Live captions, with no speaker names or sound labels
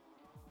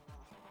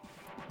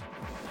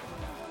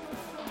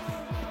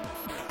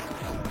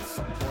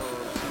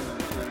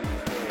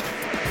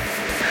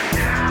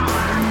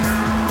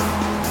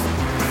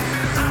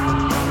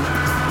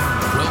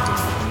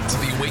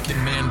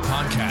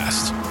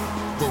podcast,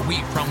 where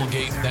we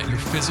promulgate that your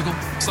physical,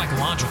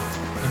 psychological,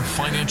 and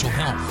financial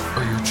health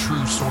are your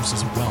true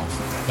sources of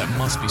wealth that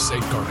must be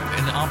safeguarded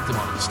and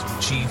optimized to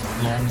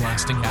achieve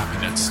long-lasting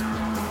happiness.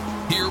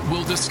 Here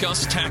we'll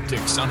discuss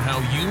tactics on how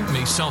you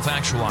may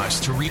self-actualize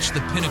to reach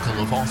the pinnacle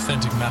of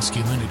authentic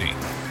masculinity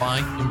by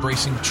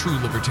embracing true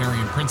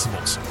libertarian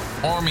principles,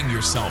 arming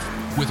yourself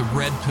with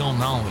red pill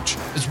knowledge,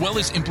 as well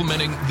as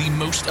implementing the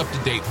most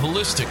up-to-date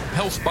holistic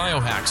health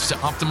biohacks to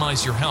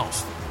optimize your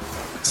health.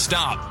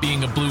 Stop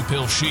being a blue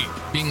pill sheep,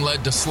 being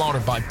led to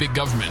slaughter by big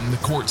government and the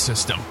court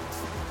system.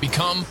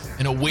 Become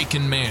an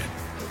awakened man.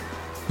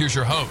 Here's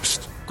your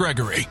host,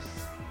 Gregory.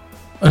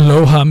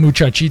 Aloha,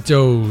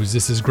 muchachitos.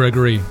 This is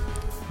Gregory.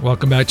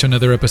 Welcome back to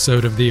another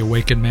episode of The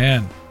Awakened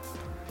Man.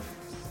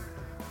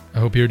 I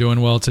hope you're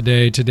doing well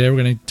today. Today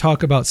we're going to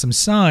talk about some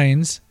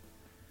signs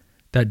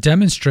that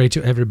demonstrate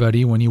to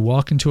everybody when you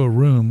walk into a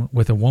room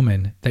with a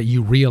woman that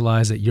you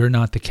realize that you're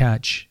not the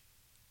catch,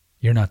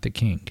 you're not the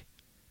king.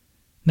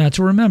 Now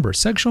to remember,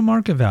 sexual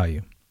market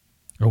value.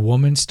 A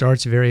woman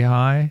starts very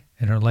high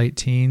in her late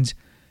teens,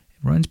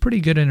 runs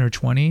pretty good in her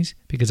 20s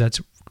because that's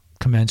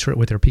commensurate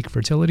with her peak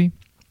fertility,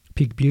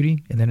 peak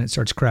beauty, and then it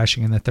starts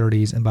crashing in the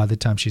 30s, and by the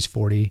time she's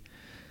 40,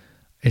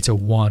 it's a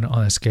 1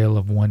 on a scale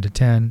of 1 to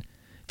 10.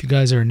 If you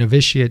guys are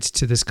novitiates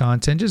to this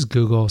content, just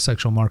Google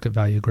sexual market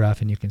value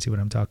graph and you can see what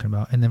I'm talking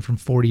about. And then from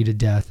 40 to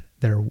death,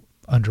 they're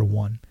under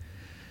 1.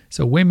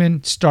 So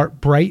women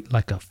start bright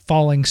like a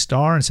falling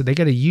star, and so they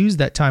got to use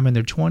that time in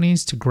their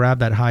 20s to grab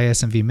that high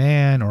SMV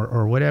man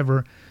or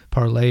whatever,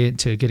 parlay it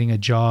to getting a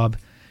job.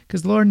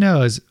 Because Lord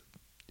knows,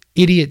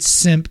 idiot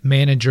simp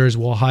managers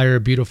will hire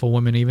a beautiful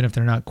woman even if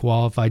they're not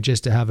qualified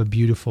just to have a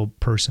beautiful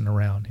person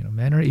around. You know,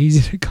 men are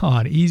easy to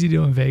con, easy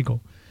to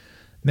inveigle.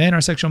 Men, our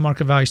sexual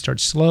market value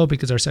starts slow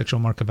because our sexual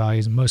market value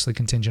is mostly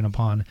contingent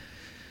upon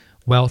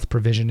wealth,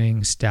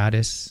 provisioning,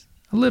 status,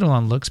 a little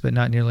on looks, but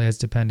not nearly as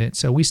dependent.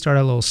 So we start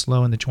a little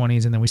slow in the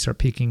 20s and then we start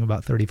peaking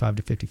about 35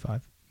 to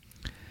 55.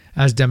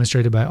 As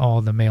demonstrated by all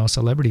the male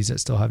celebrities that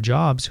still have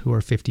jobs who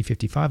are 50,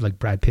 55, like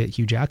Brad Pitt,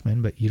 Hugh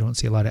Jackman, but you don't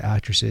see a lot of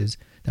actresses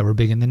that were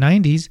big in the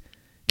 90s.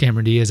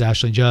 Cameron Diaz,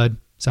 Ashley Judd,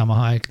 Salma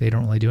Hayek, they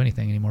don't really do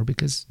anything anymore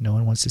because no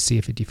one wants to see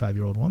a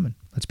 55-year-old woman.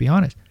 Let's be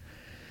honest.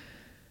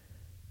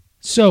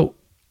 So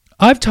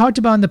I've talked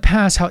about in the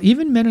past how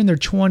even men in their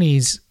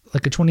 20s,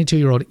 like a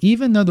 22-year-old,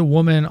 even though the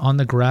woman on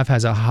the graph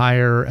has a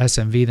higher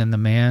SMV than the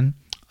man,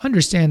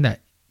 understand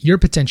that your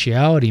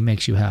potentiality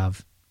makes you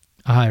have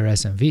a higher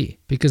SMV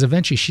because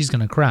eventually she's going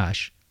to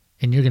crash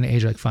and you're going to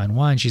age like fine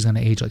wine. She's going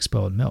to age like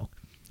spoiled milk.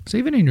 So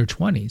even in your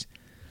 20s,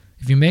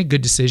 if you make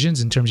good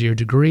decisions in terms of your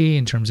degree,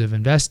 in terms of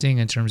investing,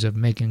 in terms of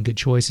making good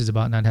choices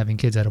about not having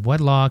kids out of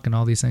wedlock and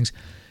all these things,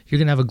 you're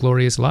going to have a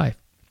glorious life.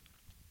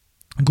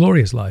 A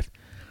glorious life.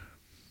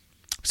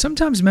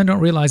 Sometimes men don't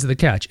realize the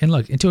catch. And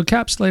look, and to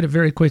encapsulate it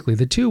very quickly,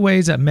 the two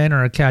ways that men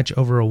are a catch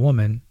over a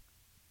woman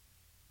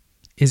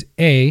is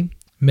A,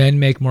 men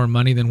make more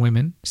money than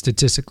women.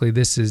 Statistically,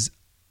 this is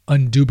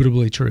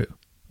indubitably true.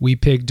 We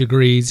pick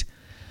degrees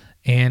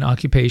and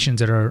occupations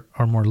that are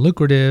more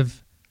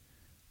lucrative.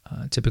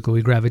 Typically,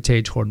 we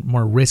gravitate toward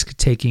more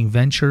risk-taking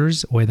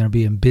ventures, whether it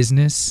be in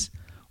business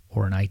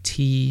or in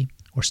IT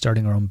or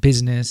starting our own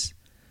business.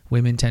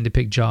 Women tend to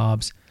pick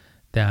jobs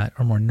that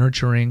are more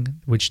nurturing,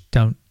 which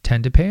don't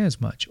tend to pay as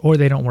much, or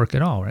they don't work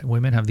at all, right?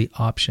 Women have the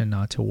option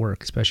not to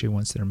work, especially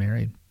once they're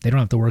married. They don't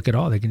have to work at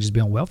all. They can just be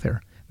on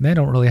welfare. Men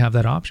don't really have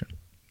that option.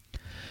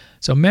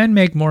 So men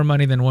make more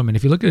money than women.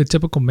 If you look at a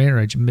typical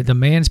marriage, the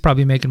man's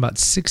probably making about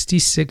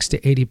 66 to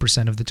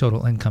 80% of the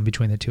total income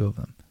between the two of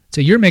them. So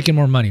you're making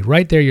more money.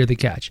 Right there, you're the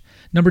catch.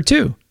 Number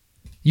two,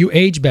 you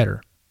age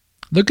better.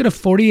 Look at a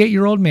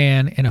 48-year-old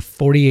man and a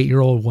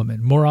 48-year-old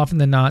woman. More often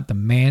than not, the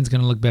man's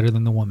going to look better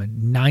than the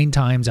woman, 9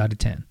 times out of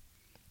 10.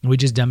 We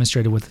just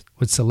demonstrated with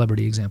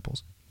celebrity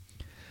examples.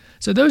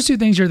 So those two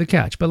things are the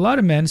catch. But a lot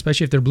of men,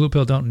 especially if they're blue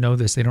pill, don't know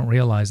this. They don't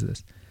realize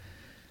this.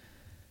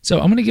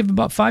 So I'm going to give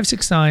about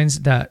 5-6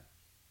 signs that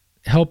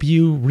help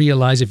you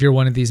realize if you're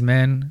one of these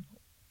men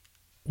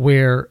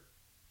where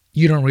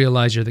you don't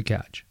realize you're the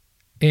catch.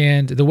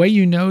 And the way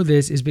you know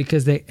this is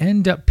because they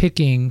end up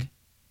picking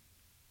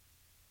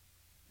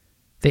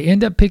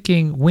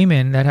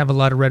women that have a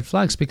lot of red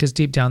flags because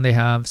deep down they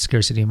have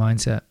scarcity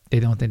mindset. They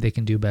don't think they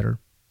can do better.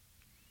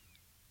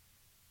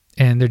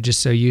 And they're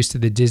just so used to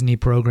the Disney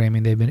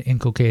programming they've been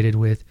inculcated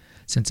with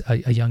since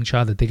a young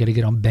child that they got to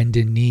get on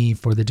bended knee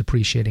for the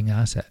depreciating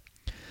asset.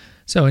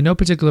 So in no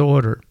particular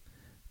order,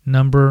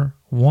 number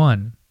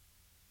 1,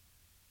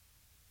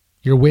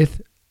 you're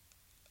with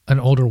an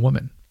older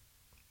woman.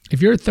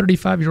 If you're a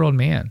 35-year-old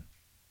man,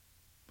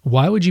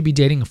 why would you be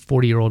dating a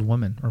 40-year-old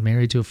woman or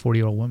married to a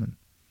 40-year-old woman?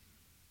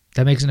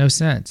 That makes no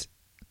sense.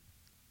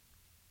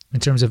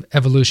 In terms of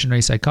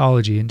evolutionary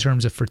psychology, in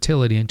terms of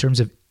fertility, in terms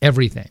of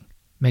everything,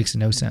 makes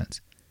no sense.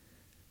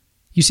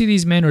 You see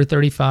these men who are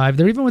 35,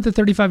 they're even with a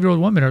 35-year-old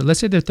woman, or let's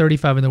say they're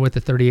 35 and they're with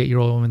a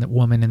 38-year-old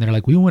woman and they're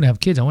like, we want to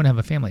have kids, I want to have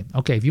a family.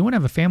 Okay, if you want to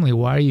have a family,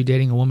 why are you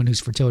dating a woman whose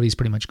fertility is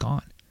pretty much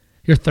gone?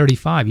 You're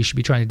 35, you should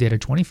be trying to date a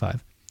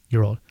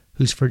 25-year-old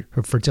whose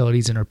her fertility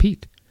is in her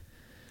peak.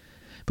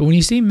 But when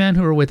you see men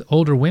who are with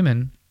older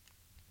women,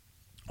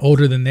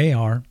 older than they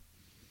are,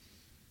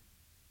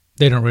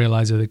 they don't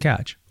realize they're the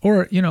catch.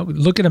 Or,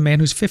 look at a man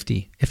who's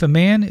 50. If a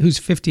man who's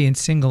 50 and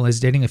single is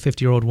dating a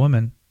 50-year-old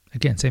woman,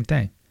 again, same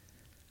thing.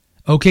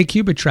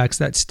 OkCupid tracks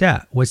that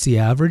stat. What's the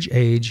average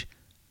age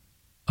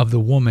of the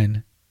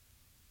woman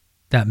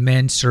that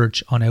men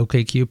search on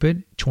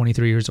OkCupid?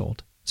 23 years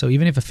old. So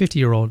even if a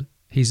 50-year-old,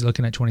 he's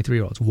looking at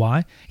 23-year-olds.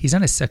 Why? He's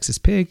not a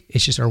sexist pig.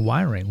 It's just our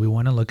wiring. We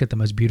want to look at the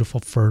most beautiful,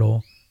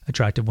 fertile,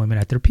 attractive women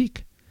at their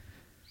peak.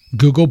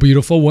 Google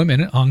beautiful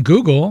women on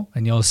Google,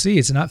 and you'll see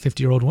it's not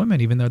 50-year-old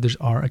women, even though there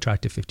are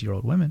attractive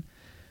 50-year-old women.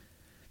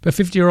 But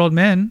 50-year-old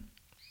men,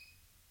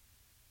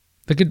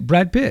 look at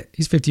Brad Pitt.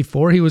 He's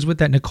 54. He was with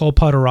that Nicole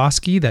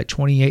Podorowski, that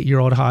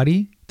 28-year-old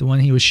hottie, the one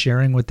he was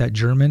sharing with that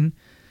German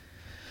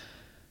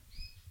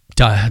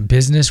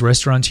business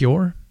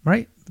restaurateur,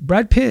 right?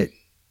 Brad Pitt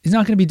is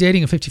not going to be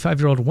dating a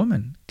 55-year-old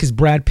woman because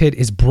Brad Pitt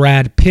is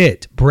Brad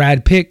Pitt.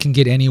 Brad Pitt can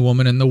get any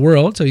woman in the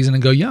world, so he's going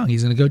to go young.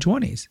 He's going to go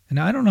 20s. And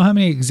I don't know how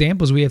many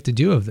examples we have to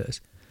do of this.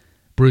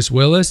 Bruce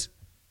Willis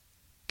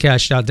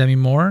cashed out Demi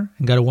Moore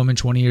and got a woman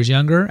 20 years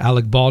younger.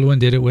 Alec Baldwin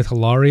did it with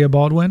Hilaria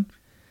Baldwin.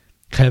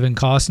 Kevin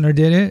Costner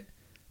did it.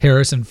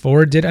 Harrison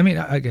Ford did it. I mean,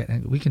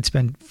 again, we can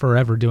spend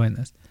forever doing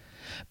this.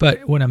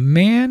 But when a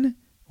man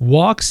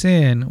walks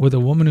in with a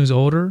woman who's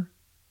older,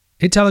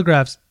 it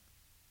telegraphs,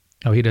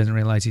 oh, he doesn't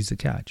realize he's the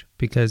catch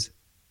because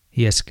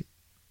he has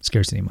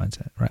scarcity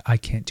mindset, right? I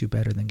can't do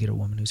better than get a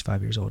woman who's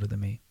 5 years older than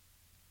me.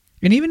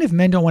 And even if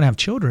men don't want to have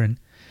children,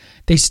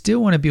 they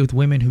still want to be with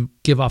women who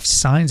give off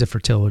signs of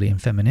fertility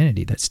and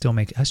femininity that still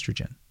make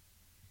estrogen.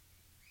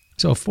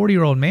 So a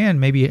 40-year-old man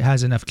maybe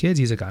has enough kids.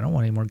 He's like, I don't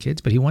want any more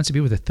kids, but he wants to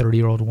be with a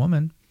 30-year-old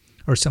woman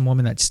or some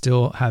woman that's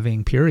still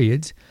having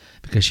periods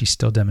because she's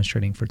still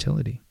demonstrating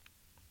fertility.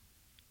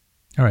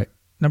 All right,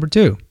 number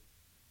 2,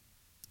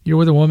 you're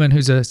with a woman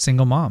who's a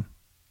single mom.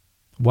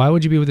 Why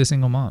would you be with a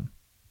single mom?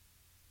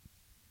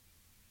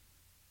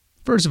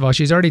 First of all,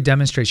 she's already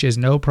demonstrated she has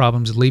no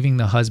problems leaving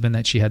the husband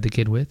that she had the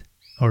kid with,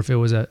 or if it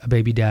was a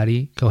baby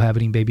daddy,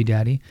 cohabiting baby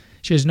daddy.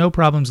 She has no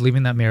problems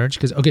leaving that marriage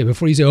because, okay,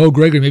 before you say, oh,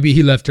 Gregory, maybe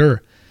he left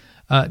her.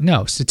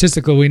 No,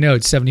 statistically, we know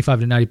it's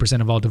 75 to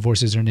 90% of all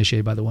divorces are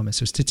initiated by the woman.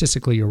 So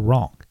statistically, you're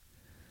wrong.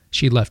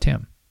 She left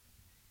him.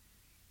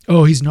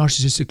 Oh, he's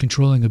narcissistic,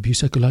 controlling,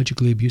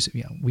 psychologically abusive.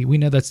 Yeah, we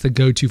know that's the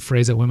go-to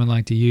phrase that women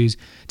like to use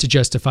to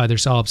justify their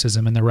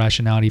solipsism and their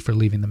rationality for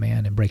leaving the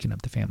man and breaking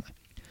up the family.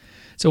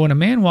 So when a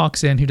man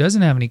walks in who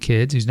doesn't have any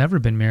kids, who's never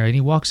been married,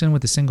 he walks in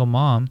with a single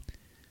mom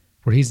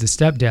where he's the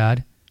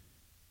stepdad,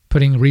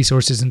 putting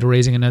resources into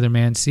raising another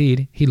man's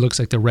seed, he looks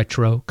like the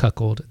retro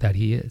cuckold that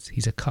he is.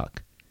 He's a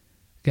cuck.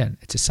 Again,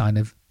 it's a sign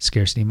of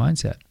scarcity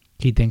mindset.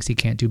 He thinks he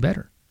can't do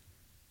better.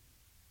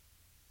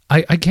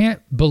 I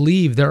can't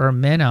believe there are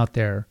men out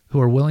there who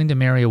are willing to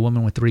marry a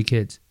woman with 3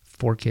 kids,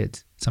 4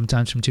 kids,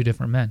 sometimes from 2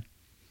 different men.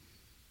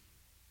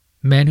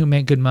 Men who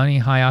make good money,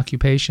 high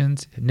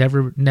occupations,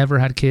 never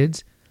had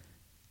kids,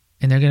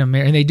 and they're going to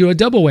marry, and they do a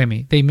double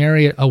whammy. They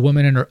marry a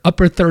woman in her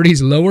upper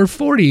 30s, lower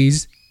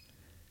 40s,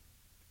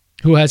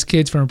 who has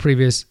kids from a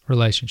previous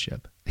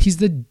relationship. He's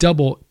the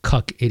double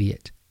cuck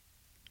idiot.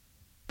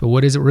 But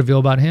what does it reveal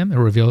about him? It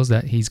reveals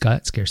that he's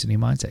got scarcity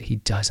mindset. He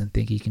doesn't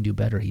think he can do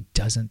better. He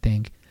doesn't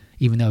think,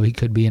 even though he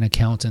could be an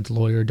accountant,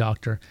 lawyer,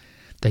 doctor,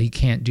 that he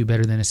can't do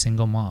better than a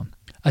single mom.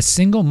 A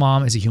single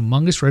mom is a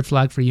humongous red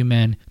flag for you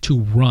men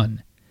to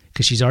run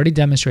because she's already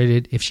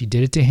demonstrated if she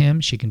did it to him,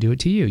 she can do it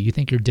to you. You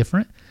think you're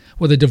different?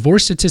 Well, the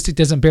divorce statistic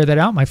doesn't bear that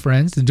out, my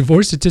friends. The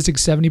divorce statistic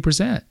is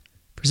 70%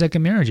 for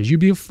second marriages.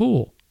 You'd be a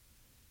fool.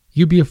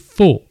 You'd be a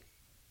fool.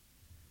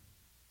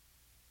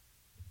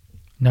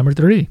 Number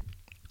 3,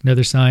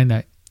 another sign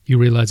that you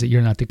realize that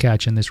you're not the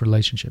catch in this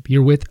relationship.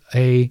 You're with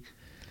a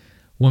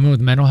woman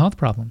with mental health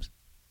problems.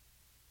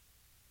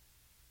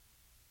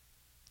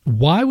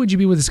 Why would you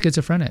be with a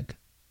schizophrenic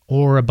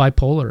or a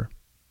bipolar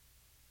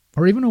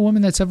or even a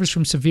woman that suffers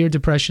from severe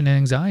depression and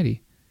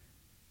anxiety?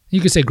 You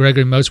could say,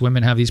 Gregory, most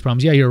women have these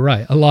problems. Yeah, you're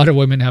right. A lot of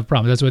women have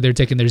problems. That's why they're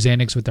taking their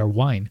Xanax with their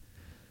wine.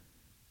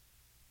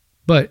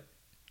 But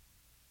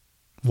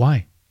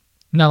why?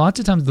 Now, lots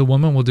of times the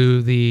woman will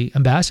do the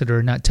ambassador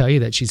and not tell you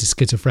that she's a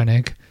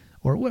schizophrenic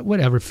or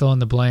whatever fill in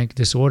the blank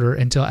disorder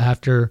until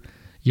after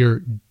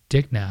you're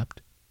dick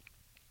napped.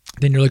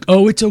 Then you're like,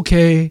 oh, it's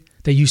okay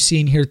that you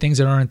see and hear things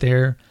that aren't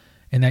there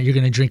and that you're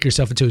going to drink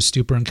yourself into a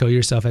stupor and kill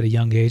yourself at a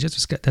young age.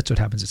 That's what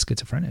happens to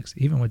schizophrenics,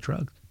 even with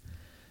drugs,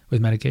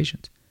 with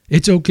medications.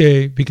 It's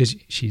okay because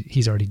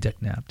he's already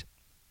dick napped.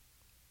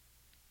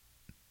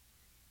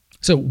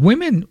 So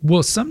women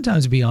will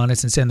sometimes be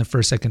honest and say on the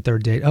first, second,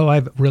 third date, oh, I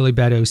have really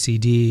bad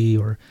OCD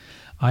or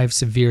I have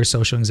severe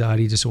social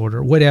anxiety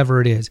disorder,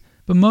 whatever it is.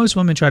 But most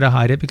women try to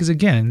hide it because,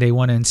 again, they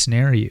want to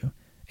ensnare you.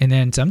 And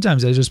then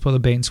sometimes they just pull a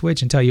bait and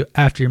switch and tell you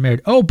after you're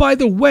married, oh, by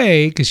the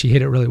way, because she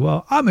hit it really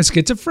well, I'm a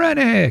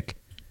schizophrenic.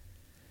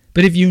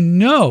 But if you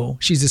know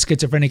she's a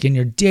schizophrenic and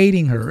you're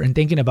dating her and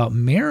thinking about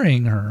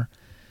marrying her,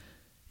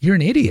 you're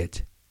an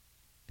idiot.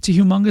 It's a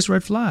humongous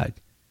red flag.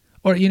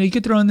 Or, you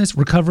could throw in this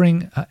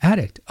recovering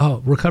addict.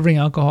 Oh, recovering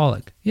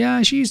alcoholic.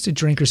 Yeah, she used to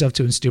drink herself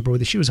to a stupor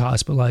with it. She was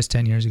hospitalized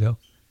 10 years ago.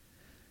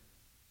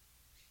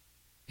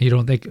 You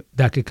don't think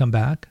that could come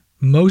back?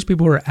 Most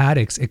people who are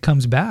addicts, it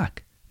comes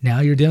back.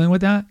 Now you're dealing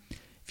with that?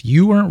 If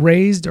you weren't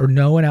raised or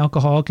know an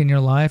alcoholic in your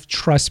life,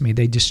 trust me,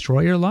 they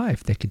destroy your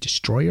life. They could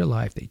destroy your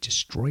life. They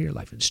destroy your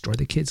life. They'll destroy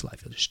the kid's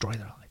life. They'll destroy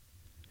their life.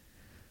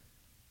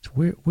 So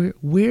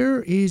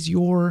where is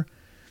your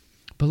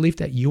belief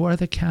that you are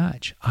the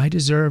catch? I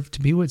deserve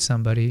to be with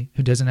somebody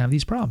who doesn't have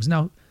these problems.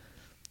 Now,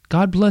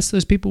 God bless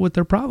those people with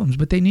their problems,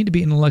 but they need to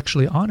be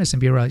intellectually honest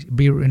and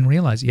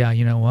realize, yeah,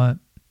 you know what?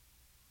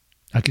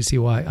 I can see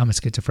why I'm a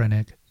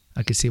schizophrenic.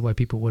 I can see why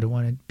people would have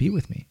wanted to be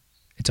with me.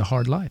 It's a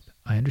hard life.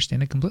 I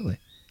understand it completely.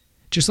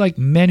 Just like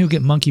men who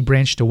get monkey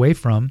branched away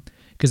from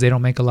because they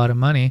don't make a lot of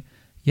money.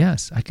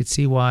 Yes, I could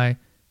see why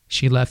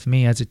she left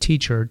me as a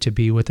teacher to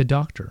be with a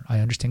doctor. I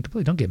understand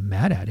completely. Don't get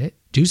mad at it.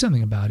 Do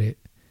something about it.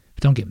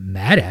 But don't get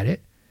mad at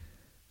it.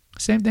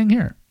 Same thing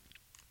here.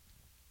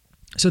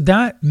 So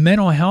that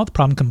mental health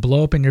problem can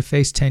blow up in your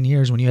face 10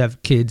 years when you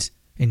have kids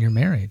and you're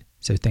married.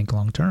 So think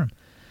long term.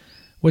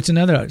 What's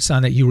another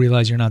sign that you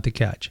realize you're not the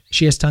catch?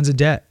 She has tons of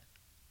debt.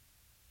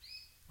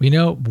 We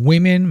know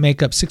women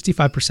make up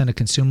 65% of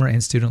consumer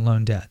and student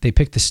loan debt. They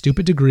pick the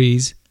stupid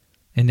degrees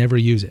and never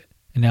use it.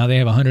 And now they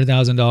have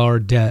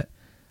 $100,000 debt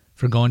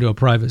for going to a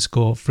private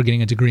school for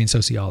getting a degree in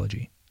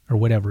sociology or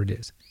whatever it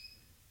is.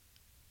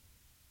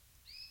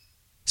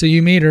 So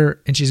you meet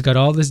her and she's got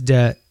all this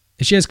debt.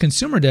 If she has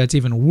consumer debt, it's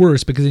even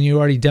worse because then you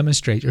already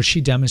demonstrate, or she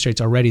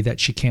demonstrates already, that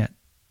she can't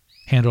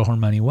handle her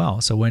money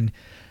well. So when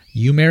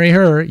you marry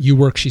her, you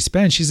work, she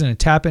spends, she's going to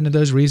tap into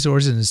those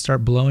resources and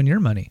start blowing your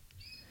money.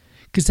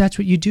 Because that's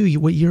what you do.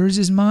 What yours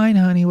is mine,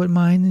 honey. What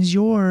mine is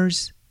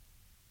yours.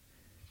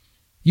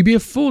 You'd be a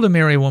fool to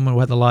marry a woman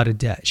with a lot of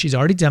debt. She's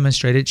already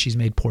demonstrated she's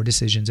made poor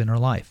decisions in her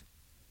life.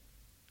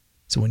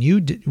 So when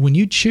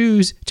you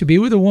choose to be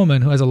with a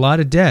woman who has a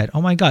lot of debt,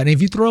 oh my God. And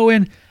if you throw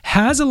in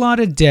has a lot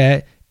of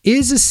debt,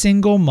 is a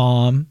single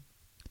mom,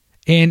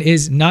 and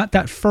is not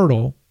that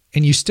fertile,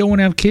 and you still want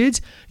to have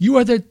kids, you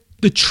are the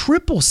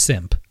triple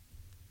simp.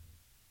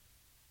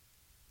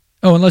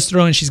 Oh, and let's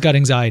throw in she's got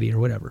anxiety or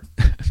whatever.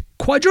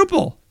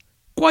 Quadruple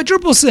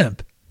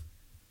simp.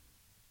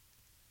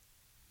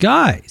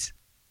 Guys,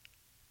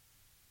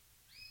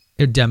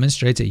 it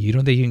demonstrates that you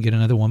don't think you can get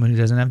another woman who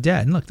doesn't have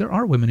debt. And look, there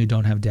are women who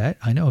don't have debt.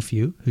 I know a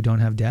few who don't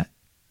have debt.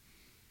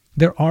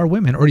 There are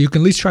women, or you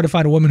can at least try to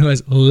find a woman who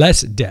has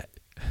less debt.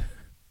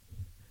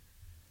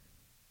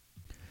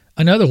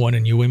 Another one,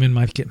 and you women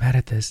might get mad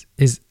at this,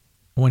 is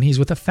when he's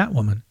with a fat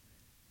woman.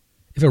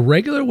 If a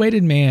regular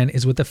weighted man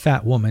is with a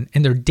fat woman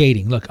and they're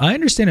dating, look, I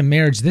understand in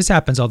marriage, this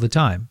happens all the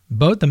time.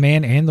 Both the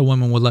man and the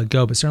woman will let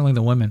go, but certainly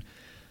the women.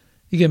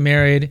 You get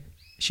married,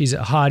 she's a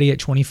hottie at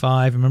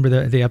 25.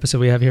 Remember the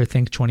episode we have here,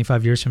 think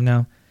 25 years from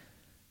now?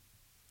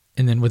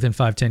 And then within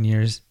 5-10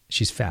 years,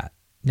 she's fat.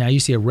 Now you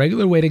see a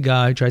regular weighted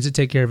guy who tries to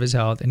take care of his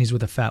health and he's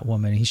with a fat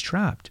woman and he's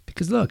trapped.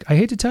 Because look, I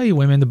hate to tell you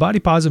women, the body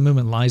positive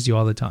movement lies to you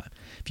all the time.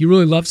 If you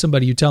really love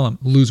somebody, you tell them,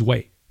 lose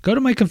weight. Go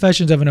to my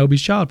Confessions of an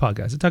Obese Child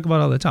podcast. I talk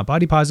about it all the time.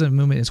 Body positive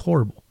movement is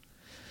horrible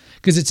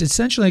because it's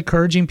essentially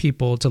encouraging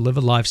people to live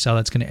a lifestyle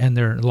that's going to end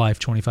their life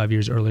 25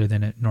 years earlier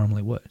than it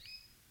normally would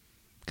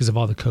because of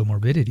all the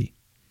comorbidity.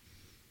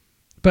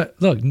 But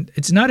look,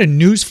 it's not a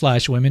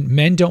newsflash, women.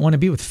 Men don't want to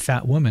be with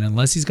fat women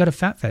unless he's got a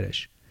fat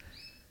fetish.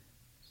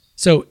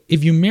 So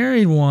if you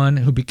married one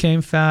who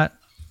became fat,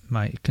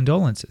 my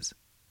condolences.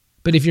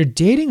 But if you're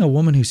dating a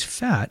woman who's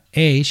fat,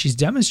 A, she's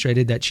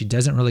demonstrated that she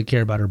doesn't really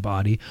care about her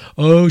body.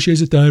 Oh, she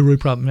has a thyroid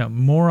problem. No,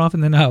 more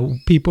often than not,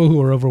 people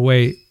who are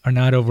overweight are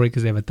not overweight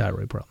because they have a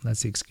thyroid problem.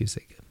 That's the excuse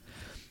they give.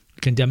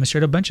 You can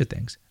demonstrate a bunch of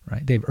things,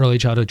 right? They have early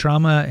childhood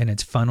trauma, and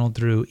it's funneled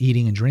through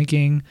eating and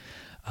drinking.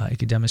 It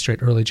could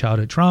demonstrate early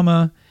childhood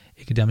trauma.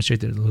 It could demonstrate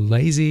that they're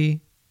lazy.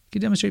 It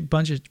could demonstrate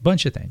a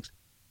bunch of things.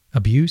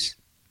 Abuse.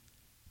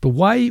 But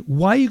why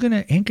are you going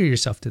to anchor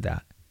yourself to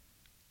that?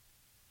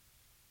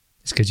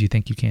 It's because you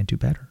think you can't do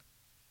better.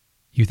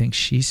 You think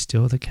she's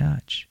still the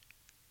catch,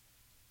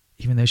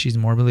 even though she's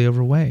morbidly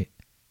overweight.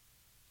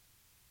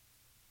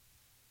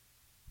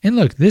 And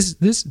look, this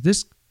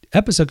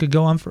episode could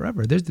go on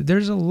forever.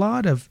 There's a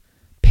lot of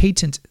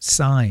patent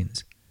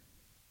signs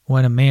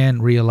when a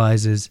man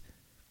realizes,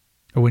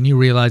 or when you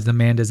realize the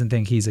man doesn't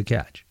think he's a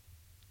catch.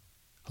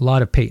 A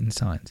lot of patent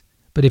signs.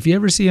 But if you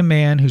ever see a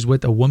man who's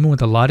with a woman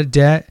with a lot of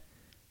debt,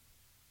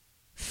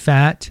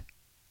 fat,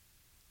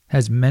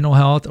 has mental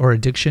health or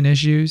addiction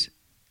issues,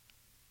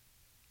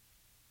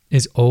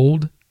 is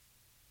old,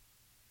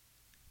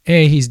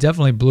 A, he's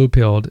definitely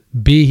blue-pilled.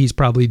 B, he's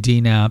probably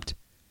D-napped.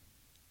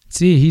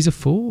 C, he's a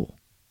fool.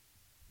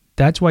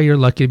 That's why you're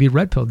lucky to be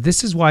red-pilled.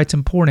 This is why it's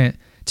important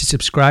to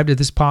subscribe to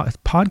this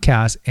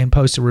podcast and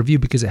post a review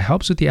because it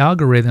helps with the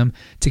algorithm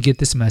to get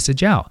this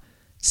message out.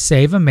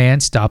 Save a man,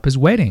 stop his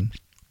wedding.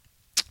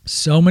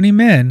 So many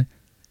men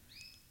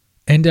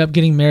end up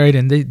getting married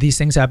and these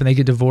things happen. They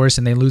get divorced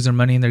and they lose their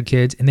money and their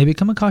kids and they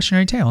become a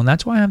cautionary tale. And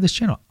that's why I have this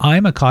channel.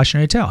 I'm a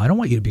cautionary tale. I don't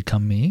want you to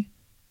become me.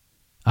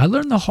 I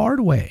learned the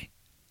hard way.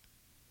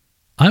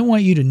 I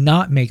want you to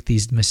not make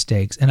these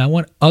mistakes, and I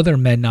want other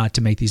men not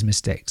to make these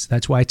mistakes.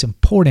 That's why it's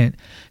important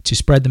to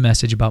spread the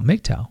message about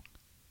MGTOW.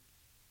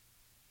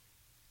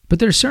 But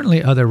there's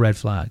certainly other red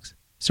flags,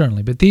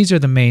 certainly, but these are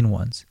the main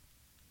ones.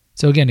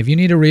 So again, if you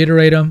need to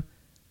reiterate them,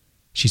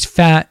 she's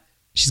fat,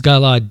 she's got a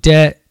lot of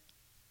debt,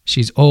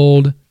 she's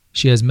old,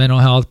 she has mental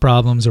health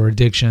problems or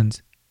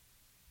addictions.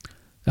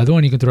 The other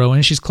one you can throw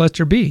in, she's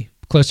cluster B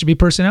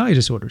personality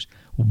disorders.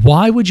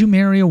 Why would you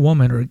marry a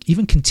woman or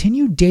even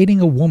continue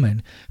dating a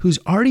woman who's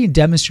already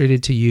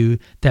demonstrated to you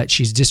that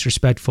she's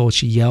disrespectful,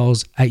 she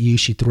yells at you,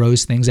 she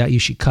throws things at you,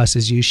 she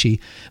cusses you, she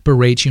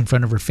berates you in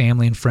front of her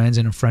family and friends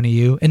and in front of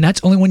you, and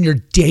that's only when you're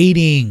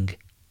dating?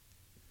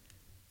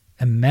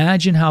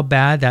 Imagine how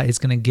bad that is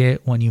going to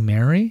get when you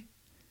marry.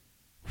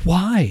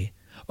 Why?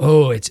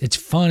 Oh, it's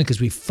fun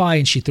because we fight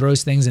and she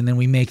throws things and then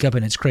we make up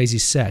and it's crazy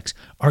sex.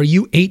 Are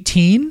you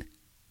 18?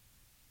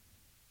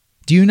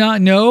 Do you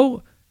not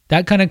know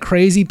that kind of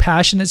crazy,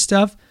 passionate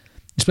stuff?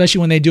 Especially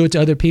when they do it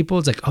to other people.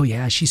 It's like, oh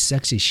yeah, she's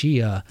sexy.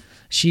 She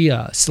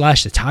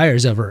slashed the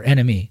tires of her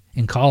enemy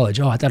in college.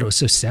 Oh, I thought it was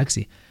so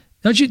sexy.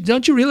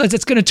 Don't you realize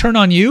that's going to turn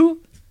on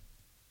you?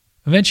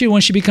 Eventually,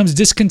 when she becomes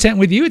discontent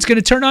with you, it's going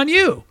to turn on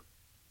you.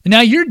 And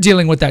now you're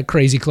dealing with that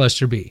crazy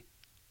cluster B.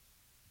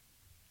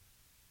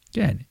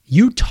 Again,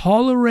 you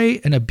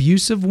tolerate an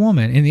abusive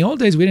woman. In the old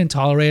days, we didn't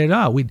tolerate it at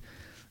all.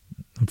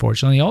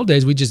 Unfortunately, in the old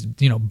days, we just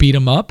beat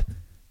them up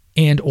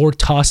and or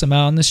toss them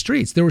out on the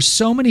streets. There were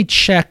so many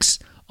checks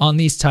on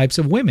these types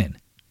of women.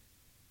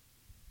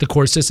 The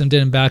court system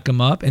didn't back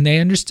them up, and they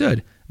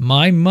understood.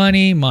 My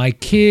money, my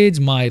kids,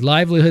 my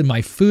livelihood,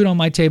 my food on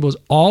my table is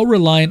all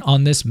reliant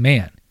on this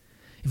man.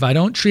 If I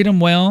don't treat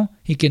him well,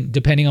 he can,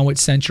 depending on which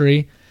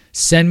century,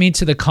 send me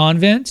to the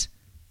convent,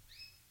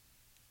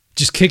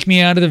 just kick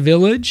me out of the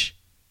village,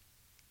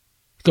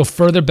 go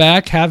further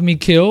back, have me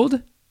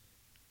killed.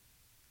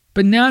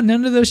 But now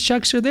none of those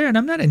checks are there. And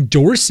I'm not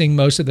endorsing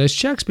most of those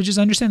checks, but just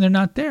understand they're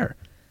not there.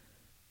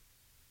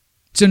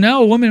 So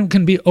now a woman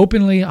can be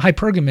openly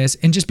hypergamous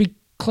and just be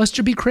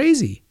cluster B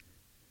crazy.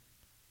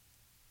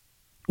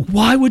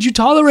 Why would you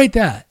tolerate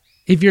that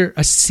if you're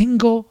a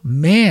single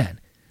man?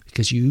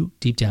 Because you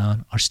deep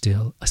down are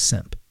still a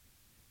simp.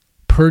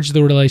 Purge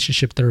the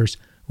relationship thirst.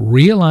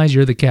 Realize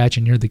you're the catch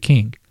and you're the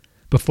king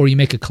before you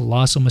make a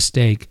colossal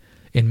mistake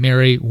and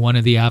marry one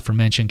of the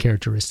aforementioned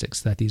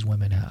characteristics that these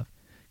women have.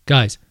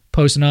 Guys,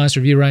 post an honest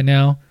review right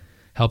now.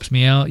 Helps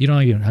me out. You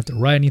don't have to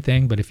write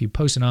anything, but if you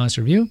post an honest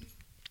review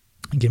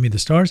and give me the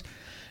stars,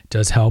 it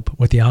does help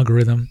with the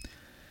algorithm.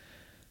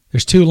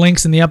 There's 2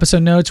 links in the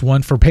episode notes.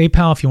 One for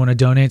PayPal if you want to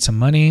donate some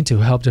money to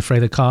help defray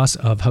the cost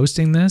of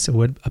hosting this. I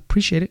would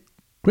appreciate it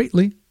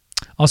greatly.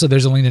 Also,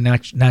 there's a link to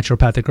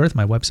Naturopathic Earth,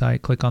 my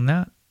website. Click on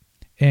that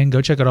and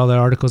go check out all the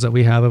articles that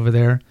we have over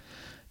there.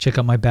 Check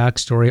out my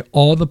backstory.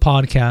 All the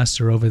podcasts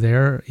are over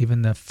there,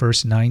 even the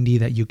first 90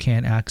 that you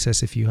can't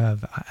access if you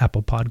have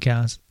Apple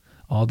Podcasts.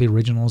 All the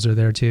originals are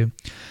there too.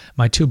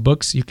 My 2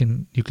 books, you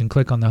can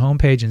click on the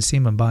homepage and see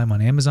them and buy them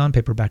on Amazon,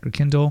 paperback or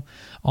Kindle.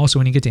 Also,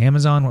 when you get to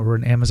Amazon, we're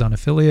an Amazon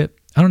affiliate.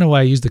 I don't know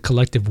why I use the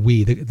collective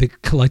we, the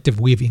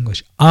collective we of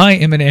English. I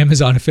am an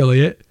Amazon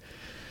affiliate.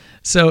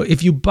 So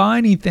if you buy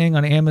anything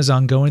on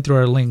Amazon going through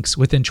our links,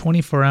 within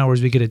 24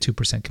 hours, we get a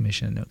 2%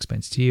 commission and no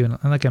expense to you. And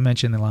like I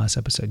mentioned in the last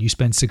episode, you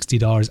spend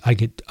 $60, I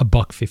get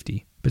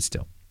 $1.50, but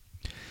still.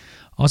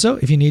 Also,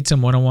 if you need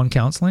some one-on-one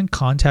counseling,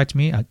 contact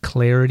me at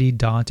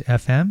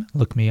clarity.fm.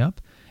 Look me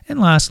up. And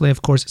lastly,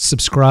 of course,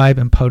 subscribe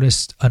and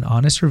post an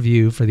honest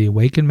review for The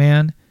Awakened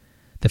Man,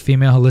 the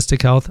Female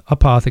Holistic Health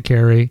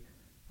Apothecary.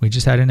 We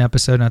just had an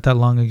episode not that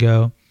long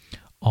ago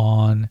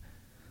on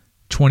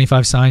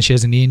 25 signs she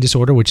has an eating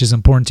disorder, which is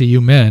important to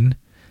you men.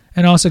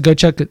 And also go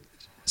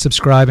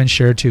subscribe and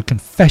share to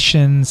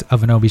Confessions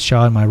of an Obese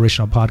Child, my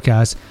original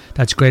podcast.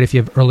 That's great if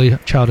you have early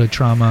childhood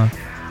trauma,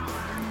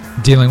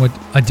 dealing with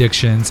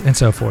addictions, and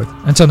so forth.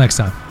 Until next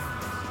time.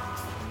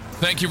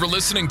 Thank you for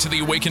listening to the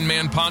Awakened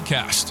Man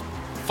podcast.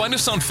 Find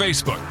us on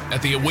Facebook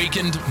at the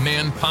Awakened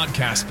Man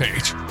podcast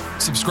page.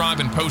 Subscribe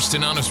and post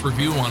an honest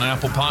review on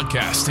Apple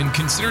Podcasts, and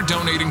consider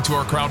donating to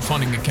our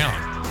crowdfunding account.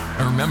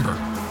 And remember,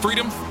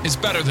 freedom is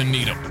better than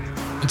need'em.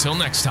 Until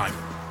next time.